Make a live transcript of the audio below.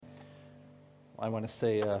I want to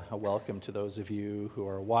say a welcome to those of you who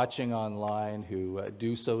are watching online, who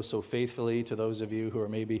do so faithfully, to those of you who are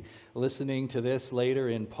maybe listening to this later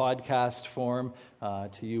in podcast form,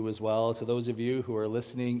 to you as well, to those of you who are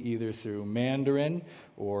listening either through Mandarin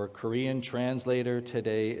or Korean translator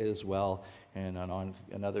today as well, and on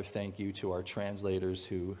another thank you to our translators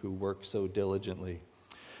who work so diligently.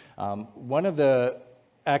 One of the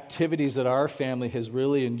activities that our family has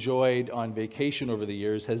really enjoyed on vacation over the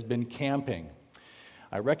years has been camping.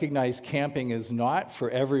 I recognize camping is not for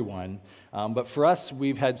everyone, but for us,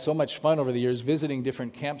 we've had so much fun over the years visiting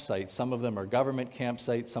different campsites. Some of them are government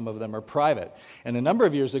campsites, some of them are private. And a number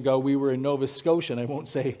of years ago, we were in Nova Scotia, and I won't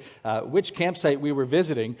say which campsite we were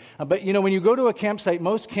visiting, but you know, when you go to a campsite,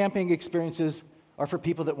 most camping experiences are for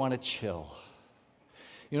people that want to chill.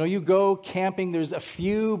 You know, you go camping, there's a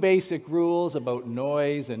few basic rules about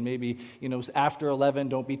noise and maybe, you know, after 11,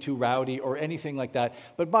 don't be too rowdy or anything like that.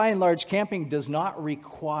 But by and large, camping does not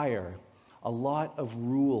require a lot of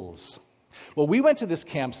rules. Well, we went to this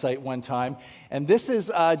campsite one time, and this is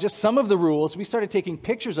just some of the rules. We started taking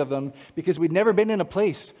pictures of them because we'd never been in a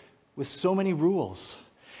place with so many rules.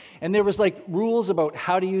 And there was like rules about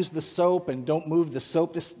how to use the soap and don't move the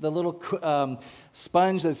soap, the little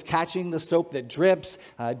sponge that's catching the soap that drips.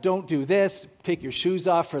 Don't do this, take your shoes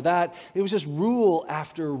off for that. It was just rule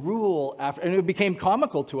after rule after, and it became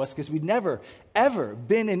comical to us because we'd never, ever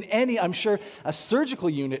been in any, I'm sure a surgical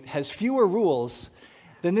unit has fewer rules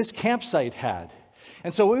than this campsite had.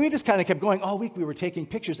 And so we just kind of kept going. All week we were taking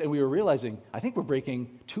pictures and we were realizing, I think we're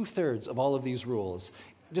breaking 2/3 of all of these rules.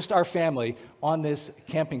 Just our family on this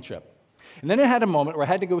camping trip. And then I had a moment where I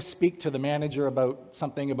had to go speak to the manager about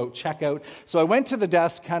something about checkout. So I went to the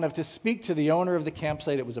desk kind of to speak to the owner of the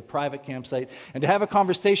campsite. It was a private campsite, and to have a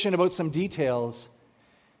conversation about some details.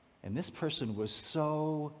 And this person was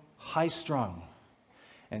so high-strung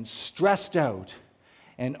and stressed out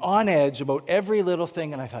and on edge about every little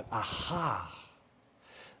thing. And I thought, aha,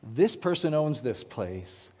 this person owns this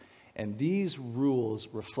place, and these rules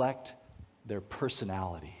reflect their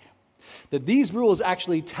personality. That these rules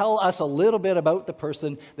actually tell us a little bit about the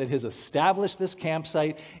person that has established this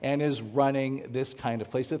campsite and is running this kind of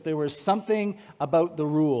place. That there was something about the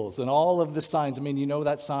rules and all of the signs. I mean, you know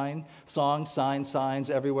that song, signs,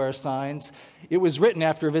 everywhere signs. It was written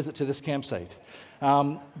after a visit to this campsite.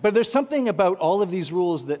 But there's something about all of these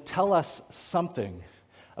rules that tell us something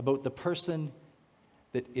about the person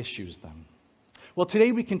that issues them. Well,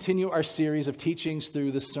 today we continue our series of teachings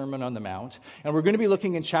through the Sermon on the Mount, and we're going to be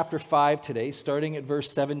looking in chapter 5 today, starting at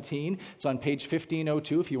verse 17. It's on page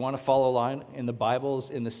 1502 if you want to follow along in the Bibles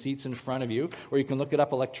in the seats in front of you, or you can look it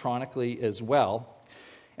up electronically as well.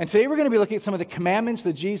 And today we're going to be looking at some of the commandments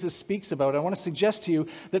that Jesus speaks about. I want to suggest to you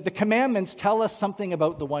that the commandments tell us something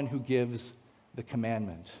about the one who gives the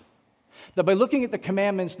commandment. That by looking at the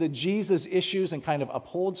commandments that Jesus issues and kind of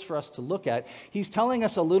upholds for us to look at, he's telling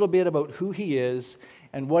us a little bit about who he is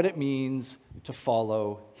and what it means to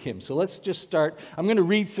follow him. So let's just start. I'm going to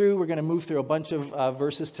read through. We're going to move through a bunch of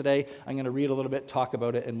verses today. I'm going to read a little bit, talk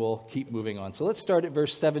about it, and we'll keep moving on. So let's start at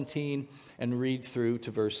verse 17 and read through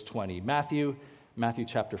to verse 20. Matthew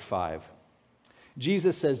chapter 5.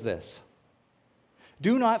 Jesus says this,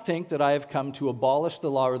 "Do not think that I have come to abolish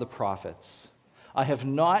the law or the prophets. I have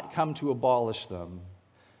not come to abolish them,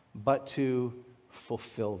 but to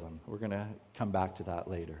fulfill them." We're going to come back to that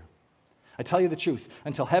later. "I tell you the truth,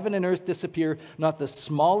 until heaven and earth disappear, not the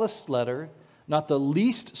smallest letter, not the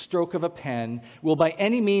least stroke of a pen will by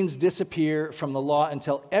any means disappear from the law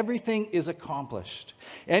until everything is accomplished.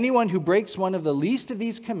 Anyone who breaks one of the least of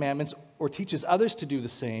these commandments or teaches others to do the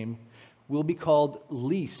same will be called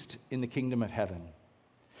least in the kingdom of heaven.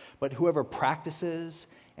 But whoever practices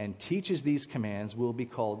and teaches these commands will be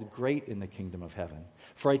called great in the kingdom of heaven.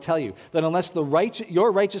 For I tell you that unless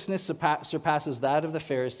your righteousness surpasses that of the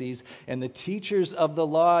Pharisees and the teachers of the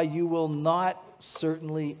law, you will not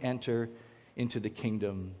certainly enter into the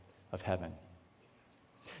kingdom of heaven."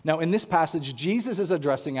 Now, in this passage, Jesus is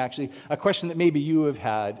addressing actually a question that maybe you have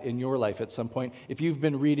had in your life at some point if you've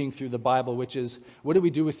been reading through the Bible, which is, what do we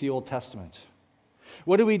do with the Old Testament?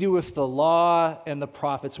 What do we do with the law and the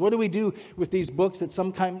prophets? What do we do with these books that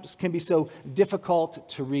sometimes can be so difficult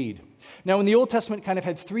to read? Now, in the Old Testament, kind of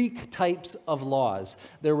had three types of laws.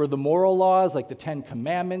 There were the moral laws, like the Ten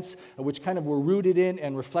Commandments, which kind of were rooted in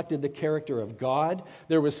and reflected the character of God.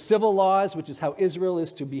 There was civil laws, which is how Israel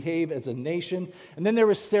is to behave as a nation. And then there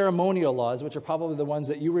was ceremonial laws, which are probably the ones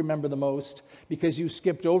that you remember the most because you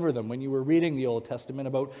skipped over them when you were reading the Old Testament,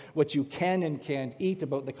 about what you can and can't eat,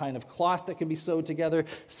 about the kind of cloth that can be sewed together,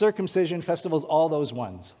 circumcision, festivals, all those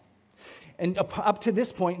ones. And up to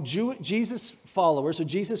this point, Jesus followers, or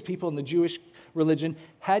Jesus people in the Jewish religion,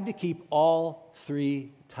 had to keep all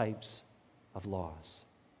three types of laws: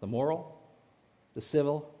 the moral, the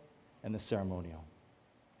civil, and the ceremonial.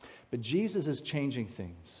 But Jesus is changing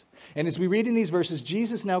things. And as we read in these verses,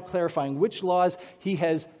 Jesus is now clarifying which laws he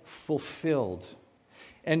has fulfilled.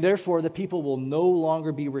 And therefore, the people will no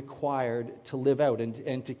longer be required to live out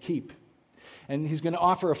and to keep. And he's going to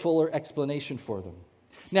offer a fuller explanation for them.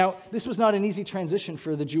 Now, this was not an easy transition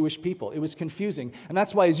for the Jewish people. It was confusing. And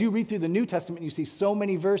that's why as you read through the New Testament, you see so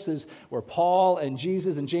many verses where Paul and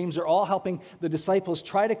Jesus and James are all helping the disciples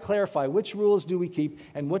try to clarify which rules do we keep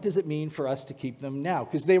and what does it mean for us to keep them now.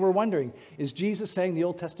 Because they were wondering, is Jesus saying the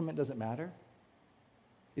Old Testament doesn't matter?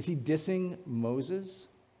 Is he dissing Moses?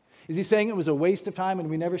 Is he saying it was a waste of time and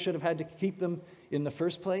we never should have had to keep them in the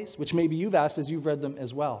first place? Which maybe you've asked as you've read them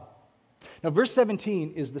as well. Now, verse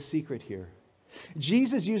 17 is the secret here.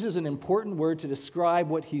 Jesus uses an important word to describe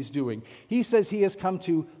what he's doing. He says he has come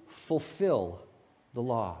to fulfill the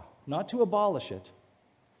law, not to abolish it,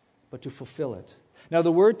 but to fulfill it. Now,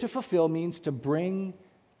 the word to fulfill means to bring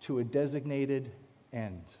to a designated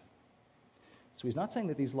end. So he's not saying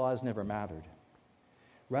that these laws never mattered.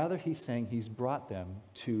 Rather, he's saying he's brought them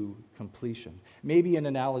to completion. Maybe an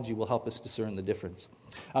analogy will help us discern the difference.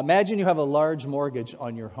 Imagine you have a large mortgage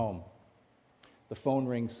on your home. The phone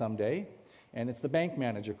rings someday, and it's the bank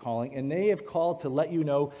manager calling, and they have called to let you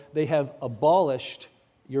know they have abolished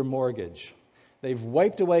your mortgage. They've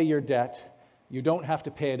wiped away your debt. You don't have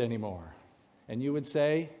to pay it anymore. And you would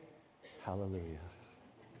say, hallelujah.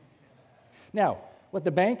 Now, what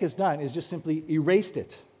the bank has done is just simply erased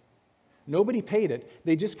it. Nobody paid it.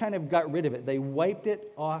 They just kind of got rid of it. They wiped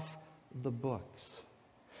it off the books.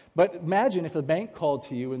 But imagine if the bank called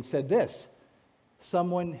to you and said this: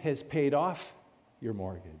 someone has paid off your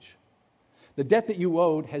mortgage. The debt that you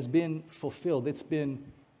owed has been fulfilled. It's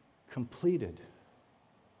been completed.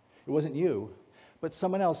 It wasn't you, but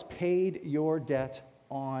someone else paid your debt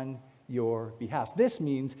on your behalf. This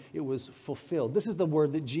means it was fulfilled. This is the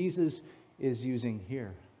word that Jesus is using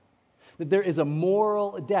here. That there is a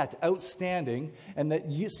moral debt outstanding and that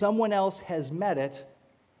someone else has met it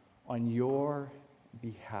on your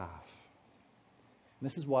behalf. And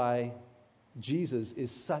this is why Jesus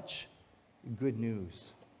is such good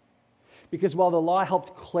news. Because while the law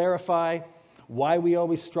helped clarify why we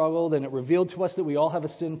always struggled, and it revealed to us that we all have a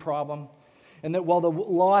sin problem, and that while the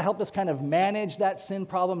law helped us kind of manage that sin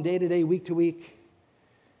problem day to day, week to week,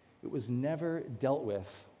 it was never dealt with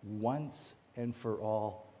once and for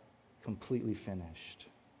all, completely finished.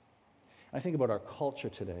 I think about our culture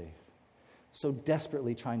today, so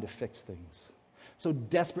desperately trying to fix things. So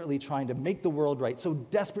desperately trying to make the world right, so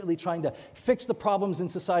desperately trying to fix the problems in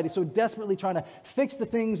society, so desperately trying to fix the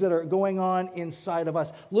things that are going on inside of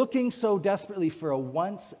us, looking so desperately for a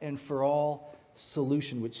once and for all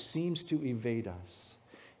solution, which seems to evade us.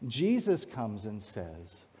 Jesus comes and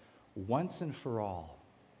says, once and for all,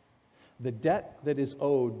 the debt that is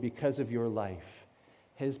owed because of your life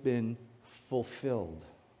has been fulfilled.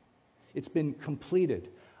 It's been completed.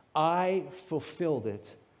 I fulfilled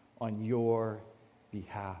it on your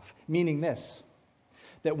behalf. Meaning this,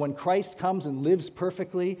 that when Christ comes and lives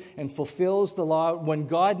perfectly and fulfills the law, when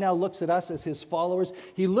God now looks at us as his followers,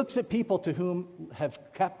 he looks at people to whom have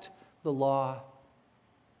kept the law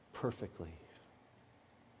perfectly.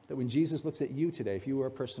 That when Jesus looks at you today, if you are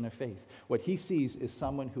a person of faith, what he sees is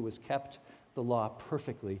someone who has kept the law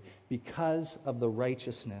perfectly because of the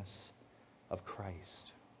righteousness of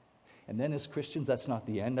Christ. And then as Christians, that's not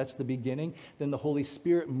the end, that's the beginning. Then the Holy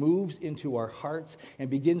Spirit moves into our hearts and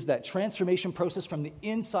begins that transformation process from the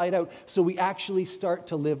inside out, so we actually start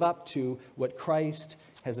to live up to what Christ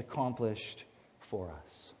has accomplished for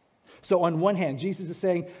us. So on one hand, Jesus is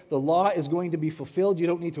saying the law is going to be fulfilled. You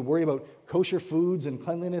don't need to worry about kosher foods and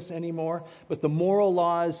cleanliness anymore, but the moral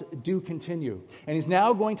laws do continue. And he's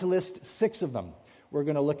now going to list 6 of them. We're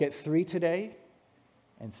going to look at 3 today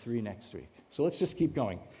and 3 next week. So let's just keep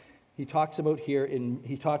going. He talks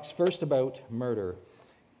first about murder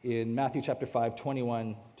in Matthew chapter 5,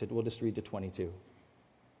 21 to, we'll just read to 22.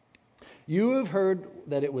 You have heard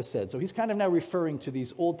that it was said. So he's kind of now referring to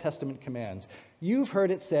these Old Testament commands. You've heard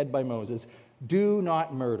it said by Moses, do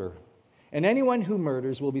not murder. And anyone who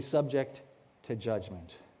murders will be subject to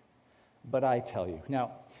judgment. But I tell you.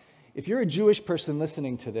 Now, if you're a Jewish person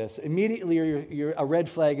listening to this, immediately a red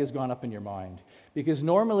flag has gone up in your mind. Because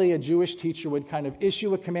normally a Jewish teacher would kind of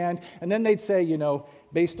issue a command, and then they'd say,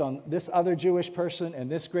 based on this other Jewish person and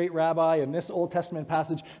this great rabbi and this Old Testament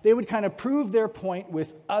passage, they would kind of prove their point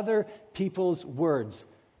with other people's words,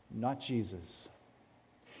 not Jesus.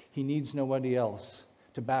 He needs nobody else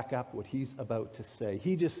to back up what he's about to say.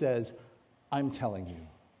 He just says, I'm telling you.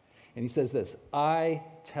 And he says this, I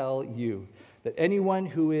tell you that anyone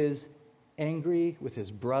who is angry with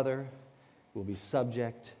his brother will be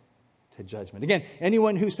subject to judgment. Again,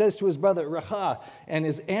 anyone who says to his brother, Racha, and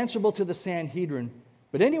is answerable to the Sanhedrin,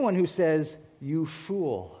 but anyone who says, you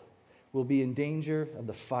fool, will be in danger of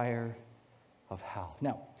the fire of hell.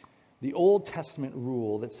 Now, the Old Testament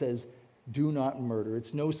rule that says, do not murder,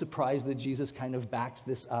 it's no surprise that Jesus kind of backs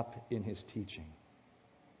this up in his teaching.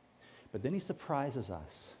 But then he surprises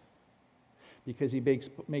us because he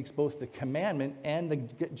makes both the commandment and the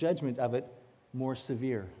judgment of it more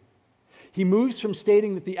severe. He moves from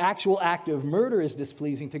stating that the actual act of murder is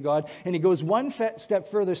displeasing to God, and he goes one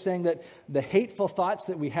step further, saying that the hateful thoughts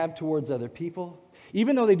that we have towards other people,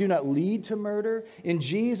 even though they do not lead to murder, in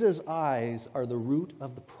Jesus' eyes are the root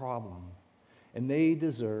of the problem, and they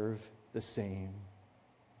deserve the same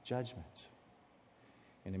judgment.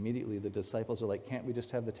 And immediately the disciples are like, can't we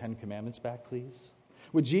just have the 10 Commandments back, please?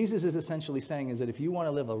 What Jesus is essentially saying is that if you want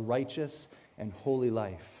to live a righteous and holy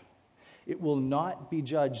life, it will not be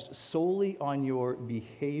judged solely on your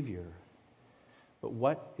behavior, but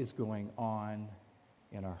what is going on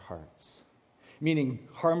in our hearts. Meaning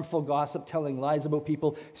harmful gossip, telling lies about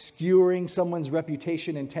people, skewering someone's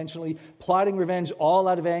reputation intentionally, plotting revenge all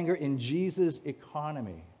out of anger in Jesus'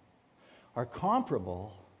 economy are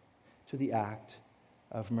comparable to the act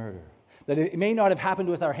of murder. That it may not have happened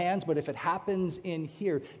with our hands, but if it happens in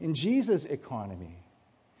here, in Jesus' economy,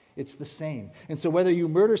 it's the same. And so whether you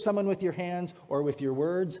murder someone with your hands or with your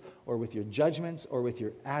words or with your judgments or with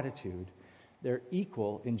your attitude, they're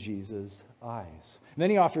equal in Jesus' eyes. And then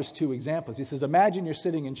he offers 2 examples. He says, imagine you're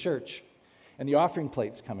sitting in church and the offering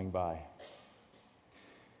plate's coming by.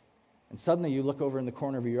 And suddenly you look over in the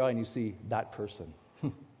corner of your eye and you see that person.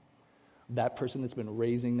 That person that's been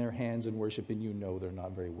raising their hands in worship, and you know they're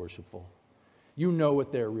not very worshipful. You know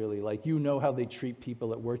what they're really like. You know how they treat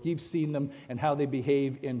people at work. You've seen them and how they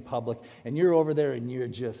behave in public. And you're over there and you're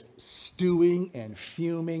just stewing and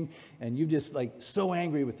fuming, and you're just like so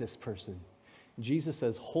angry with this person. And Jesus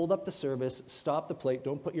says, hold up the service, stop the plate,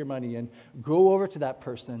 don't put your money in, go over to that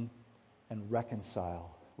person and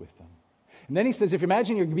reconcile with them. And then he says, if you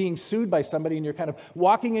imagine you're being sued by somebody and you're kind of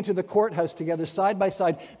walking into the courthouse together side by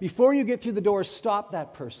side, before you get through the doors, stop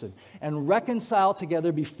that person and reconcile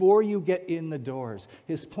together before you get in the doors.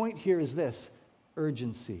 His point here is this,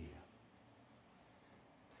 urgency.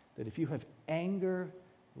 That if you have anger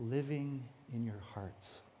living in your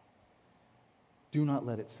hearts, do not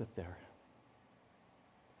let it sit there.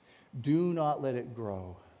 Do not let it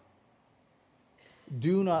grow.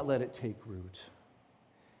 Do not let it take root.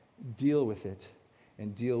 Deal with it,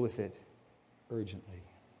 and deal with it urgently.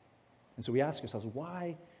 And so we ask ourselves,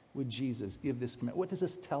 why would Jesus give this command? What does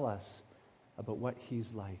this tell us about what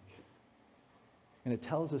he's like? And it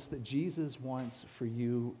tells us that Jesus wants for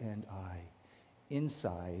you and I,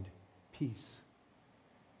 inside, peace.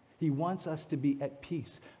 He wants us to be at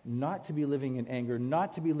peace, not to be living in anger,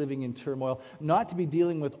 not to be living in turmoil, not to be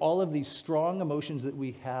dealing with all of these strong emotions that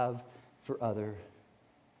we have for other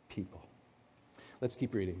people. Let's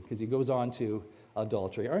keep reading, because he goes on to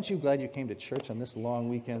adultery. Aren't you glad you came to church on this long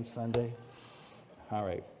weekend Sunday? All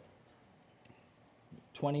right.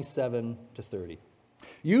 27 to 30.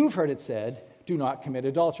 You've heard it said, do not commit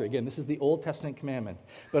adultery. Again, this is the Old Testament commandment.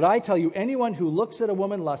 But I tell you, anyone who looks at a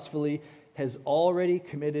woman lustfully has already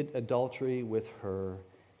committed adultery with her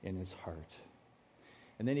in his heart.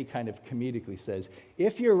 And then he kind of comedically says,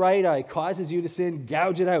 if your right eye causes you to sin,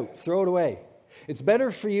 gouge it out, throw it away. It's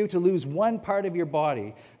better for you to lose one part of your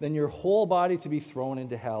body than your whole body to be thrown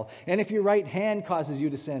into hell. And if your right hand causes you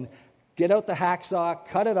to sin, get out the hacksaw,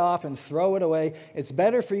 cut it off, and throw it away. It's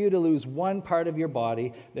better for you to lose one part of your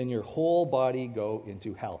body than your whole body go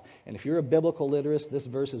into hell. And if you're a biblical literist, this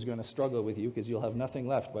verse is going to struggle with you because you'll have nothing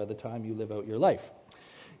left by the time you live out your life.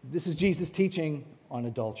 This is Jesus' teaching on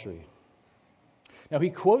adultery. Now, he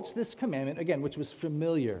quotes this commandment, again, which was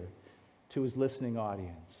familiar to his listening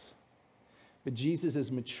audience. But Jesus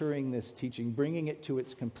is maturing this teaching, bringing it to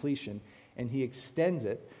its completion, and he extends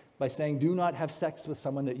it by saying, do not have sex with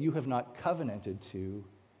someone that you have not covenanted to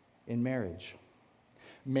in marriage.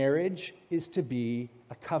 Marriage is to be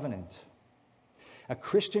a covenant. A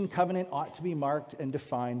Christian covenant ought to be marked and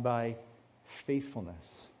defined by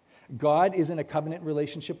faithfulness. God is in a covenant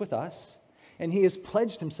relationship with us, and he has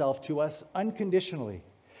pledged himself to us unconditionally.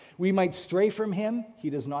 We might stray from him,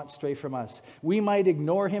 he does not stray from us. We might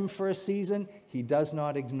ignore him for a season, he does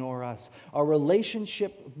not ignore us. Our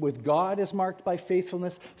relationship with God is marked by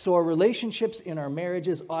faithfulness, so our relationships in our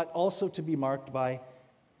marriages ought also to be marked by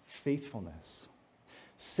faithfulness.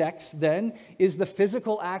 Sex, then, is the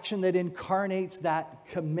physical action that incarnates that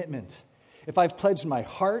commitment. If I've pledged my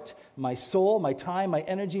heart, my soul, my time, my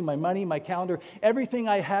energy, my money, my calendar, everything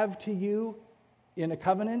I have to you in a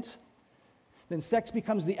covenant, then sex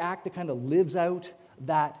becomes the act that kind of lives out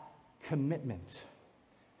that commitment.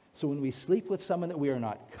 So when we sleep with someone that we are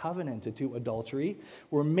not covenanted to, adultery,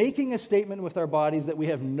 we're making a statement with our bodies that we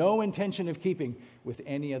have no intention of keeping with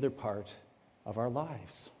any other part of our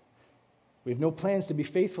lives. We have no plans to be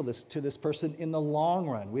faithful to this person in the long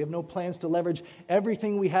run. We have no plans to leverage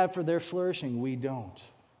everything we have for their flourishing. We don't.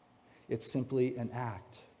 It's simply an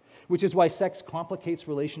act, which is why sex complicates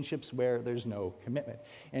relationships where there's no commitment.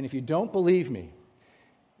 And if you don't believe me,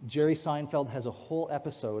 Jerry Seinfeld has a whole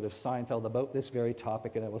episode of Seinfeld about this very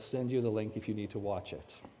topic, and I will send you the link if you need to watch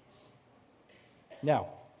it. Now,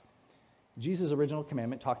 Jesus' original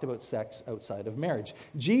commandment talked about sex outside of marriage.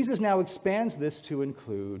 Jesus now expands this to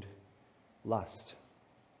include lust.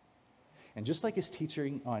 And just like his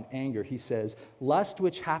teaching on anger, he says, lust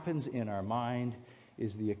which happens in our mind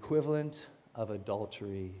is the equivalent of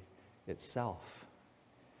adultery itself.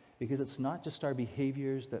 Because it's not just our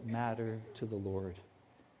behaviors that matter to the Lord,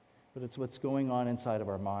 but it's what's going on inside of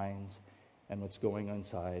our minds and what's going on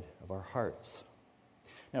inside of our hearts.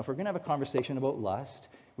 Now, if we're going to have a conversation about lust,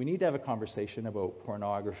 we need to have a conversation about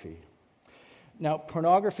pornography. Now,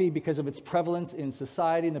 pornography, because of its prevalence in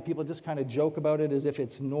society, and the people just kind of joke about it as if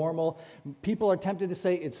it's normal, people are tempted to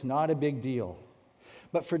say it's not a big deal.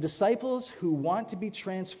 But for disciples who want to be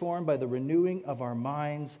transformed by the renewing of our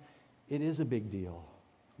minds, it is a big deal.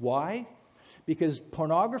 Why? Because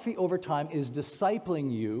pornography over time is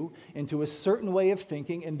discipling you into a certain way of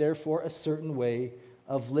thinking and therefore a certain way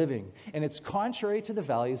of living. And it's contrary to the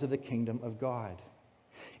values of the kingdom of God.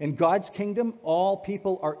 In God's kingdom, all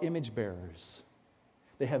people are image bearers.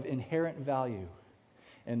 They have inherent value,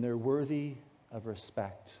 and they're worthy of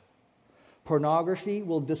respect. Pornography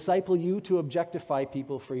will disciple you to objectify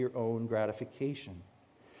people for your own gratification.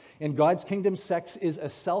 In God's kingdom, sex is a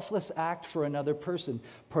selfless act for another person.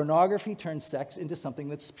 Pornography turns sex into something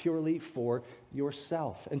that's purely for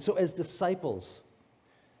yourself. And so as disciples,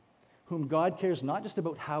 whom God cares not just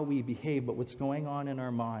about how we behave, but what's going on in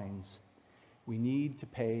our minds, we need to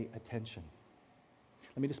pay attention.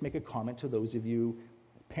 Let me just make a comment to those of you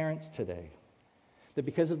parents today, that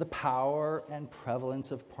because of the power and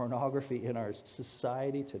prevalence of pornography in our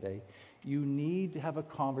society today, you need to have a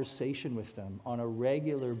conversation with them on a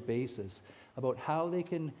regular basis about how they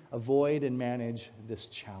can avoid and manage this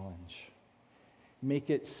challenge. Make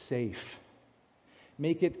it safe.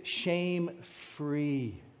 Make it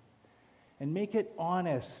shame-free. And make it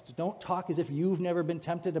honest. Don't talk as if you've never been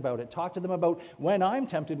tempted about it. Talk to them about, when I'm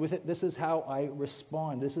tempted with it, this is how I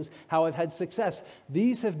respond. This is how I've had success.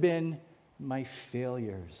 These have been my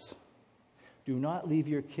failures. Do not leave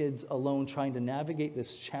your kids alone trying to navigate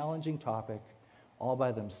this challenging topic all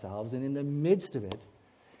by themselves. And in the midst of it,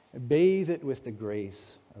 bathe it with the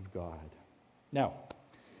grace of God. Now,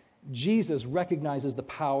 Jesus recognizes the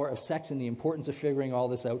power of sex and the importance of figuring all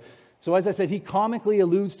this out. So as I said, he comically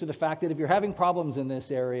alludes to the fact that if you're having problems in this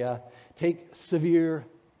area, take severe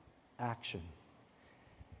action.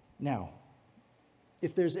 Now,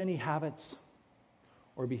 if there's any habits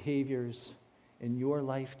or behaviors in your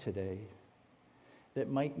life today that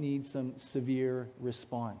might need some severe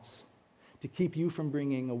response to keep you from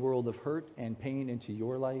bringing a world of hurt and pain into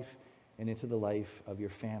your life and into the life of your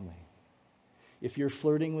family. If you're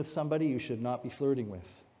flirting with somebody you should not be flirting with.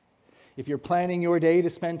 If you're planning your day to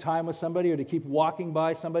spend time with somebody or to keep walking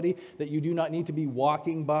by somebody that you do not need to be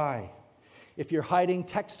walking by. If you're hiding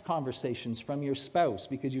text conversations from your spouse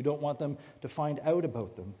because you don't want them to find out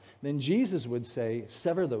about them, then Jesus would say,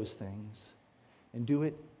 sever those things and do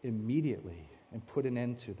it immediately and put an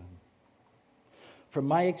end to them. From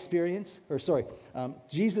my experience,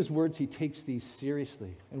 Jesus' words, he takes these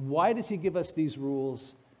seriously. And why does he give us these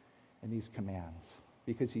rules and these commands?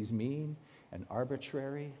 Because he's mean and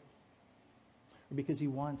arbitrary? Or because he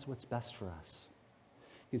wants what's best for us?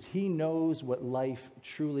 Because he knows what life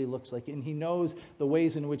truly looks like, and he knows the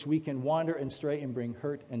ways in which we can wander and stray and bring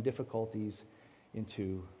hurt and difficulties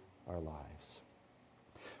into our lives.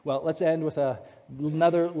 Well, let's end with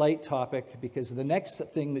another light topic, because the next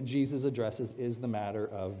thing that Jesus addresses is the matter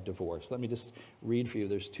of divorce. Let me just read for you.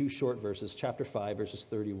 There's two short verses, chapter 5, verses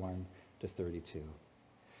 31 to 32.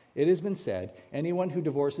 It has been said, anyone who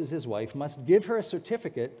divorces his wife must give her a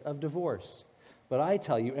certificate of divorce. But I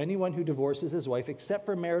tell you, anyone who divorces his wife, except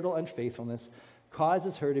for marital unfaithfulness,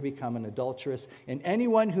 causes her to become an adulteress, and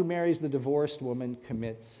anyone who marries the divorced woman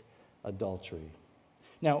commits adultery.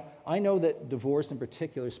 Now, I know that divorce in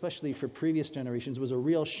particular, especially for previous generations, was a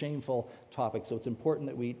real shameful topic, so it's important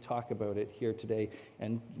that we talk about it here today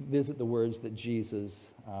and visit the words that Jesus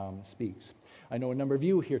speaks. I know a number of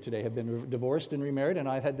you here today have been divorced and remarried, and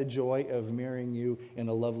I've had the joy of marrying you in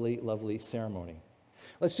a lovely, lovely ceremony.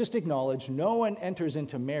 Let's just acknowledge no one enters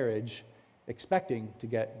into marriage expecting to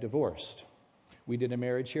get divorced. We did a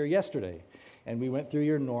marriage here yesterday, and we went through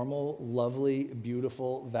your normal, lovely,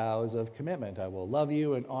 beautiful vows of commitment. I will love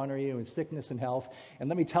you and honor you in sickness and health. And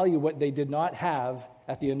let me tell you what they did not have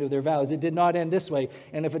at the end of their vows. It did not end this way.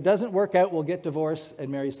 And if it doesn't work out, we'll get divorced and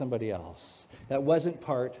marry somebody else. That wasn't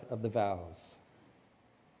part of the vows.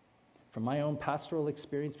 From my own pastoral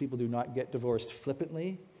experience, people do not get divorced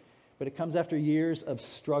flippantly, but it comes after years of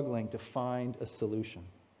struggling to find a solution.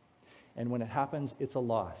 And when it happens, it's a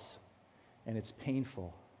loss, and it's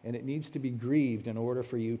painful, and it needs to be grieved in order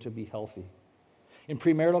for you to be healthy. In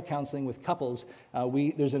premarital counseling with couples,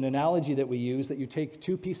 there's an analogy that we use that you take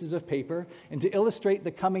two pieces of paper, and to illustrate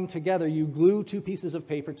the coming together, you glue two pieces of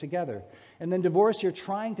paper together. And then divorce, you're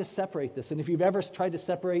trying to separate this. And if you've ever tried to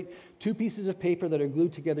separate two pieces of paper that are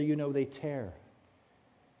glued together, you know they tear.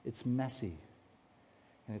 It's messy,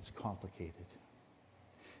 and it's complicated.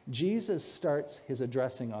 Jesus starts his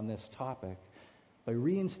addressing on this topic by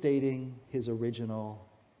reinstating his original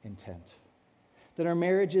intent, that our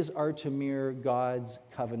marriages are to mirror God's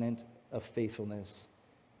covenant of faithfulness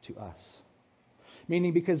to us.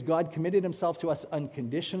 Meaning because God committed himself to us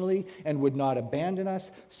unconditionally and would not abandon us,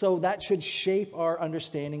 so that should shape our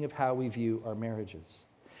understanding of how we view our marriages.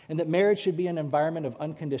 And that marriage should be an environment of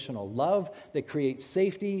unconditional love that creates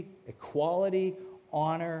safety, equality,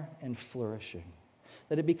 honor, and flourishing.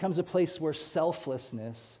 That it becomes a place where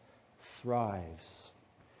selflessness thrives.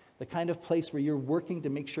 The kind of place where you're working to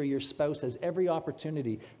make sure your spouse has every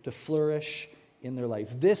opportunity to flourish in their life.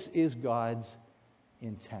 This is God's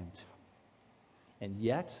intent. And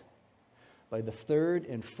yet, by the third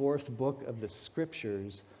and fourth book of the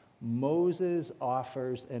Scriptures, Moses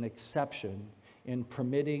offers an exception in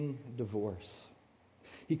permitting divorce.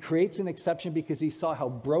 He creates an exception because he saw how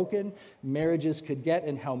broken marriages could get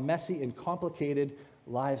and how messy and complicated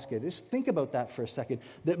lives get. Just think about that for a second.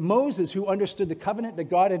 That Moses, who understood the covenant that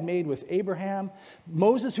God had made with Abraham,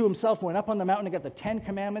 Moses, who himself went up on the mountain and got the 10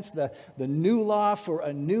 Commandments, the new law for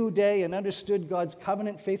a new day, and understood God's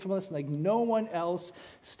covenant faithfulness like no one else,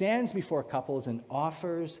 stands before couples and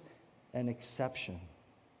offers an exception.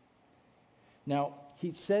 Now,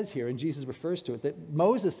 he says here, and Jesus refers to it, that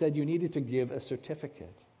Moses said you needed to give a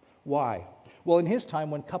certificate. Why? Well, in his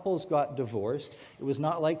time, when couples got divorced, it was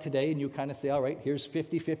not like today, and you kind of say, all right, here's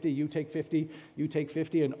 50-50, you take 50, you take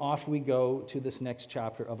 50, and off we go to this next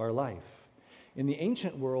chapter of our life. In the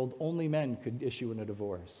ancient world, only men could issue a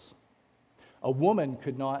divorce. A woman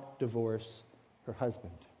could not divorce her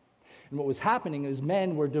husband. And what was happening is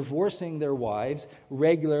men were divorcing their wives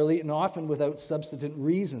regularly and often without substantive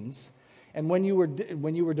reasons. And when you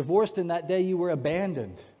were divorced in that day, you were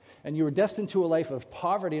abandoned. And you were destined to a life of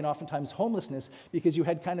poverty and oftentimes homelessness because you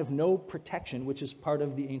had kind of no protection, which is part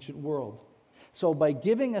of the ancient world. So by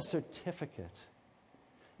giving a certificate,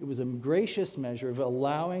 it was a gracious measure of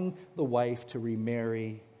allowing the wife to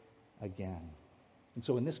remarry again. And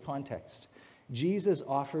so in this context, Jesus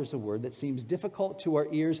offers a word that seems difficult to our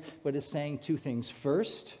ears, but is saying two things.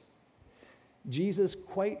 First, Jesus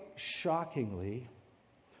quite shockingly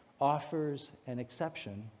offers an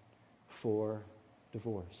exception for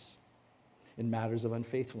divorce in matters of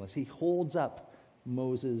unfaithfulness. He holds up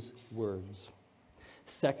Moses' words.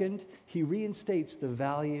 Second, he reinstates the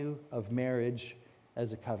value of marriage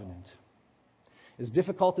as a covenant. As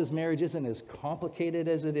difficult as marriage is and as complicated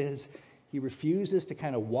as it is, he refuses to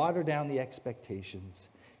kind of water down the expectations.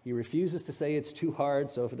 He refuses to say it's too hard,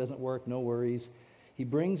 so if it doesn't work, no worries. He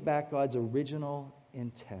brings back God's original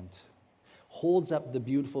intent, holds up the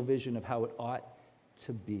beautiful vision of how it ought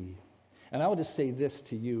to be. And I will just say this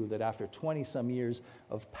to you, that after 20-some years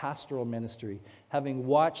of pastoral ministry, having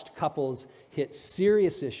watched couples hit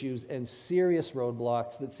serious issues and serious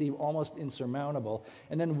roadblocks that seem almost insurmountable,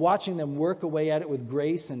 and then watching them work away at it with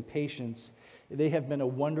grace and patience, they have been a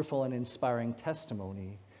wonderful and inspiring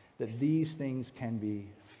testimony that these things can be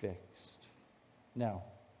fixed. Now,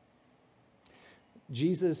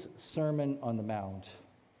 Jesus' Sermon on the Mount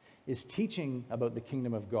is teaching about the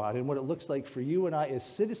kingdom of God and what it looks like for you and I as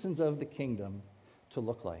citizens of the kingdom to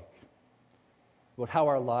look like, about how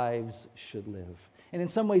our lives should live. And in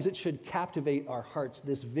some ways it should captivate our hearts,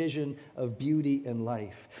 this vision of beauty and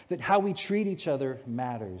life, that how we treat each other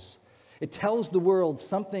matters. It tells the world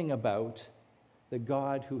something about the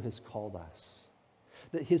God who has called us,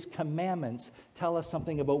 that his commandments tell us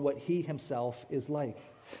something about what he himself is like.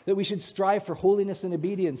 That we should strive for holiness and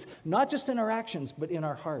obedience, not just in our actions, but in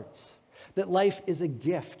our hearts. That life is a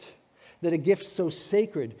gift, that a gift so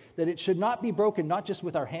sacred that it should not be broken, not just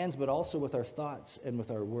with our hands, but also with our thoughts and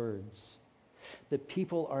with our words. That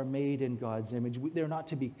people are made in God's image. They're not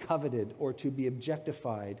to be coveted or to be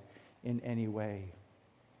objectified in any way.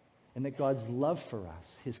 And that God's love for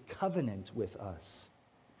us, his covenant with us,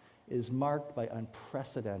 is marked by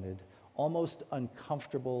unprecedented, almost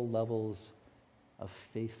uncomfortable levels of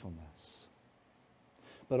faithfulness.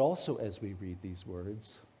 But also, as we read these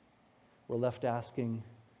words, we're left asking,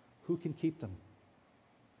 who can keep them?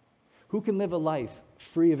 Who can live a life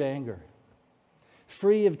free of anger?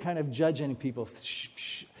 Free of kind of judging people,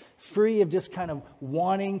 free of just kind of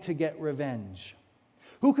wanting to get revenge?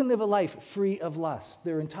 Who can live a life free of lust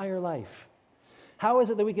their entire life? How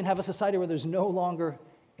is it that we can have a society where there's no longer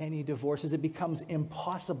any divorces? It becomes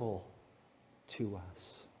impossible to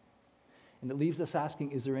us. And it leaves us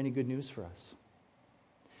asking, is there any good news for us?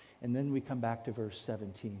 And then we come back to verse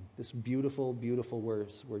 17, this beautiful, beautiful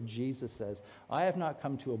verse where Jesus says, I have not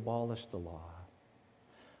come to abolish the law.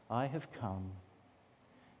 I have come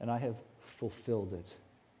and I have fulfilled it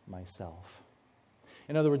myself.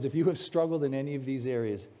 In other words, if you have struggled in any of these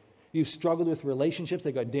areas, you've struggled with relationships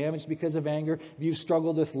that got damaged because of anger, if you've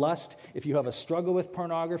struggled with lust, if you have a struggle with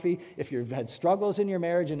pornography, if you've had struggles in your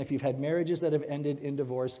marriage, and if you've had marriages that have ended in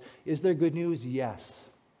divorce, is there good news? Yes.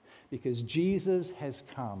 Because Jesus has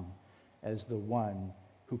come as the one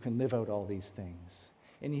who can live out all these things.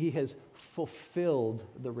 And he has fulfilled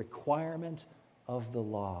the requirement of the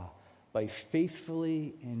law by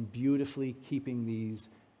faithfully and beautifully keeping these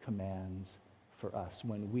commands for us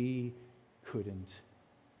when we couldn't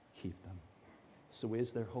keep them. So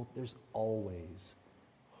is there hope? There's always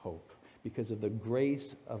hope because of the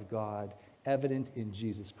grace of God evident in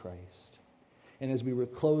Jesus Christ. And as we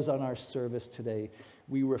close on our service today,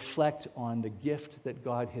 we reflect on the gift that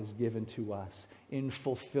God has given to us in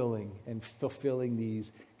fulfilling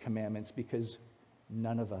these commandments, because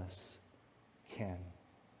none of us can.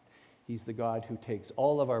 He's the God who takes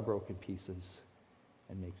all of our broken pieces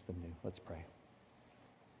and makes them new. Let's pray.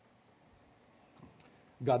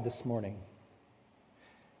 God, this morning,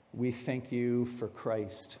 we thank you for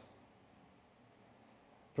Christ.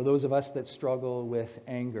 For those of us that struggle with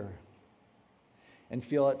anger and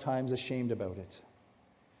feel at times ashamed about it,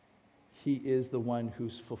 he is the one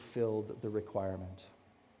who's fulfilled the requirement.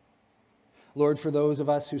 Lord, for those of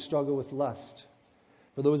us who struggle with lust,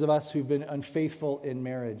 for those of us who've been unfaithful in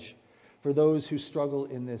marriage, for those who struggle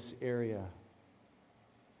in this area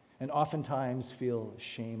and oftentimes feel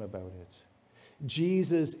shame about it,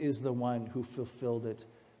 Jesus is the one who fulfilled it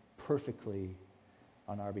perfectly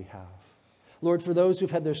on our behalf. Lord, for those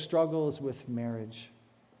who've had their struggles with marriage,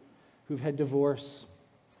 who've had divorce,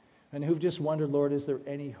 and who've just wondered, Lord, is there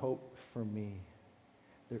any hope for me?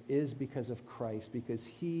 There is, because of Christ, because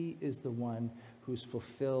he is the one who's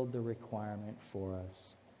fulfilled the requirement for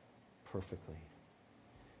us perfectly.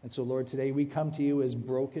 And so, Lord, today we come to you as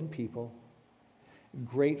broken people,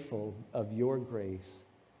 grateful of your grace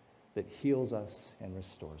that heals us and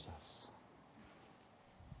restores us.